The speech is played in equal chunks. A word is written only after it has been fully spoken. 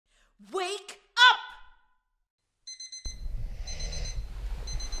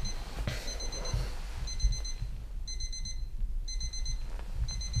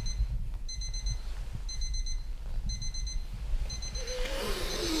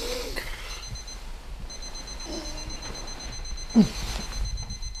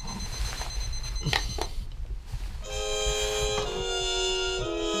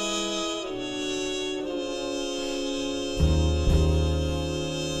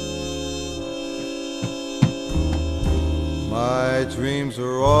My dreams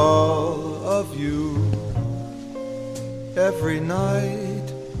are all of you every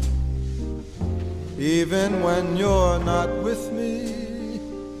night, even when you're not with me,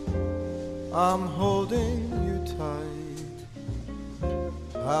 I'm holding you tight.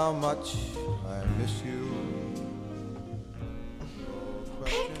 How much I miss you.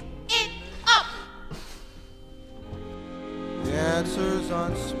 Pick it up! The answer's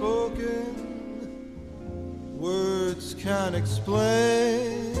unspoken, words can't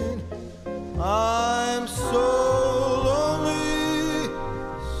explain. I'm so lonely,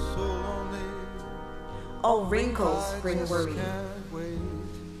 so lonely. All wrinkles bring worry. Can't wait.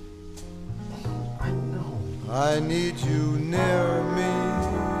 I know. I need you near me.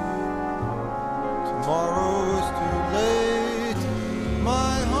 Tomorrow's too late.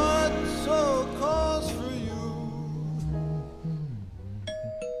 My heart so calls for you.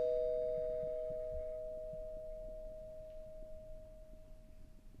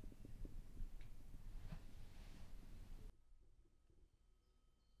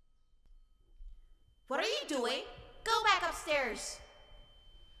 What are you doing? Go back upstairs.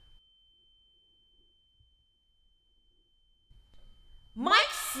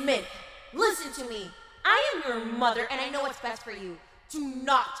 Mike Smith, listen to me. I am your mother and I know what's best for you. Do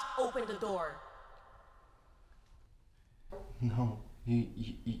not open the door. No,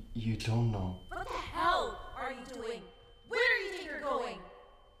 you don't know. What the hell are you doing? Where do you think you're going?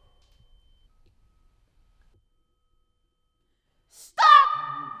 Stop!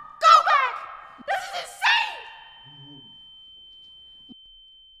 Go back! This is insane!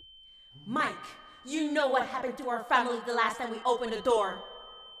 Mike, you know what happened to our family the last time we opened the door.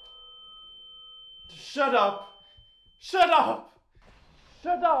 Shut up! Shut up!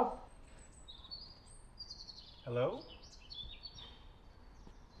 Shut up! Hello?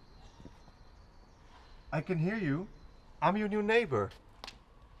 I can hear you. I'm your new neighbor.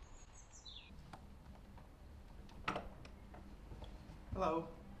 Hello.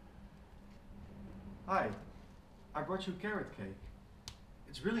 Hi. I brought you carrot cake.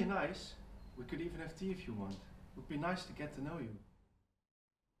 It's really nice. We could even have tea if you want. It would be nice to get to know you.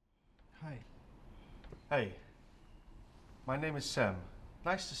 Hi. Hey. My name is Sam.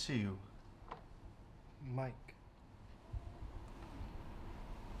 Nice to see you. Mike.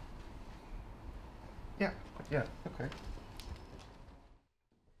 Yeah, okay.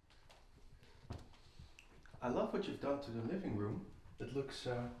 I love what you've done to the living room. It looks,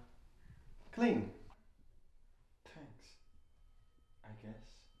 clean. Thanks. I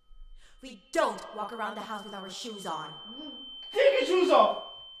guess. We don't walk around the house with our shoes on. Take your shoes off!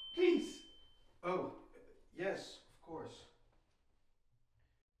 Please! Oh, yes, of course.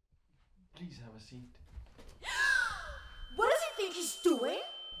 Please have a seat. What does he think he's doing?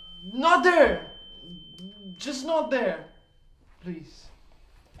 Not there! Just not there. Please.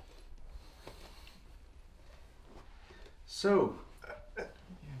 So, yes.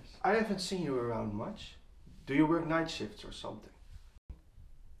 I haven't seen you around much. Do you work night shifts or something?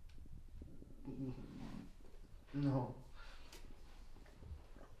 No.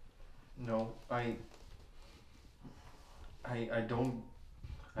 No, I don't.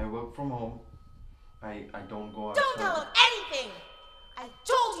 I work from home. I don't go outside. Don't tell him anything! I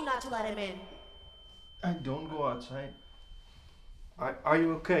told you not to let him in. I don't go outside. Are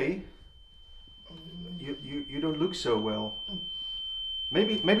you okay? You don't look so well.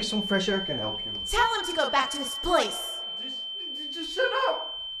 Maybe some fresh air can help you. Tell him to go back to his place. Just shut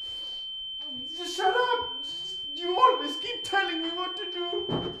up. Just shut up. You always keep telling me what to do.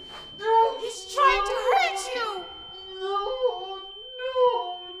 No. He's trying to hurt you. No.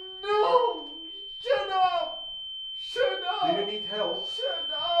 Shut up. Shut up. Do you need help? Shut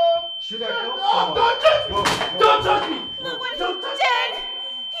up. Should I help someone? Don't touch me. Whoa. Don't touch me. Look what he Don't touch did. me.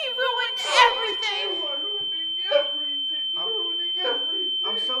 He ruined everything. You are ruining everything. You're ruining everything.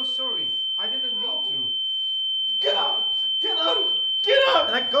 I'm so sorry. I didn't mean to. Get out. Get out. Get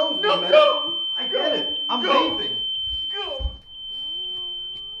out. Let go. No. Go. I get it. I'm leaving. Go.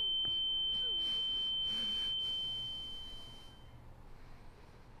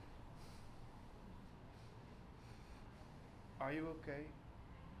 Are you okay?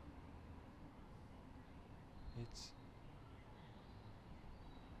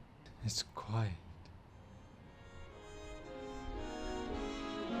 It's quiet.